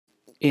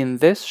In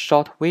this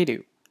short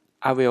video,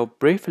 I will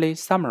briefly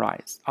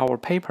summarize our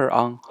paper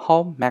on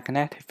how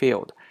magnetic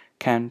field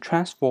can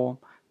transform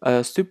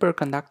a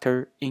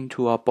superconductor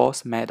into a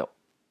Bose metal.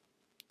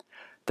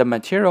 The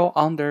material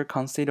under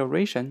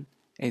consideration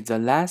is the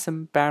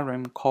lithium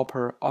barium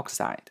copper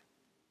oxide.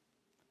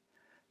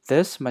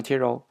 This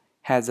material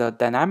has a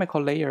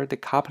dynamical layer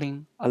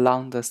decoupling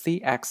along the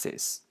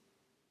z-axis,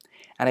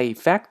 and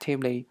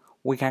effectively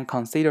we can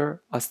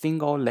consider a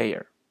single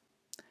layer,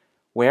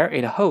 where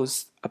it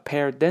holds a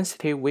pair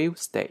density wave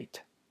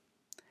state.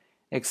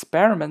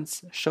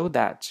 Experiments show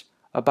that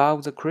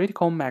above the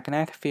critical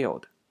magnetic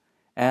field,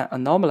 an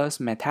anomalous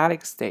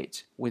metallic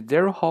state with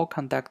zero Hall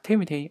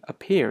conductivity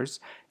appears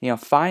in a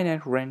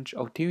finite range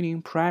of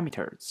tuning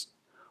parameters,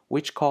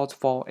 which calls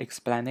for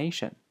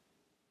explanation.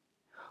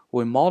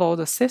 We model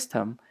the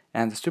system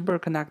and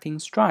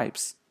superconducting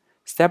stripes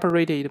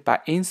separated by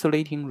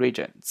insulating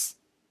regions.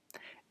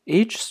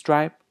 Each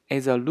stripe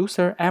is a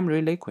looser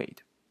emery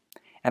liquid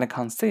and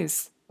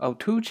consists of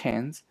two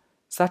chains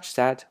such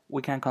that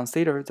we can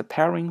consider the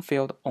pairing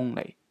field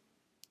only.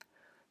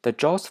 The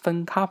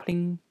Josephson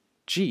coupling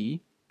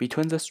G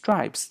between the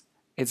stripes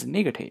is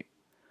negative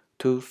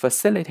to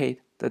facilitate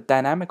the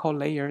dynamical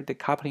layer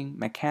decoupling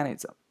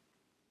mechanism.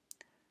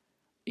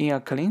 In a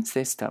clean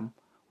system,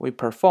 we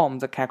perform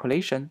the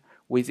calculation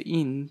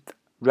within the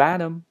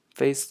random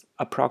phase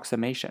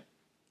approximation,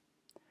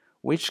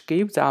 which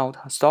gives out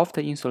a soft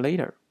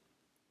insulator.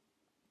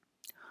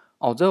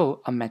 Although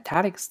a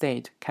metallic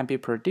state can be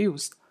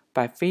produced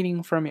by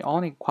feeding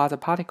fermionic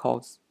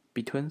quasiparticles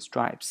between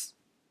stripes,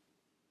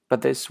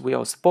 but this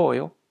will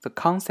spoil the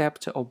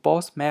concept of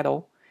Bose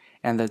metal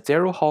and the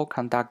zero Hall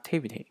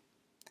conductivity.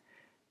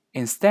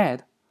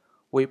 Instead,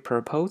 we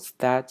propose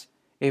that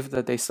if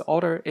the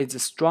disorder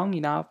is strong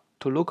enough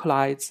to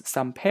localize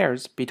some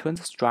pairs between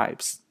the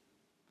stripes,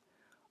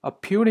 a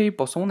purely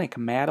bosonic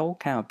metal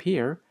can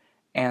appear,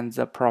 and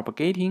the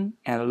propagating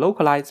and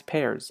localized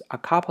pairs are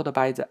coupled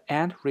by the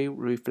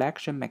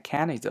anti-reflection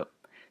mechanism,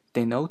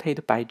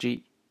 denoted by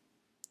G.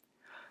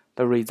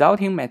 The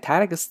resulting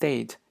metallic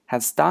state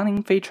has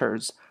stunning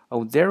features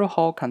of zero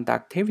Hall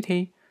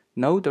conductivity,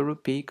 no double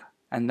peak,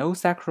 and no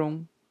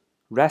synchron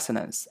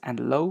resonance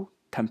and low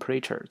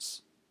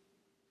temperatures.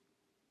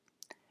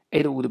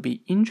 It would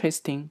be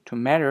interesting to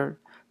measure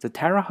the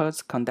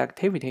terahertz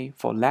conductivity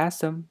for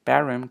lithium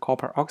barium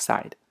copper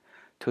oxide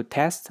to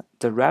test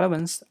the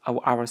relevance of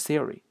our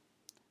theory.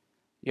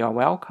 You are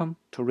welcome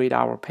to read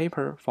our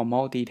paper for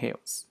more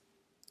details.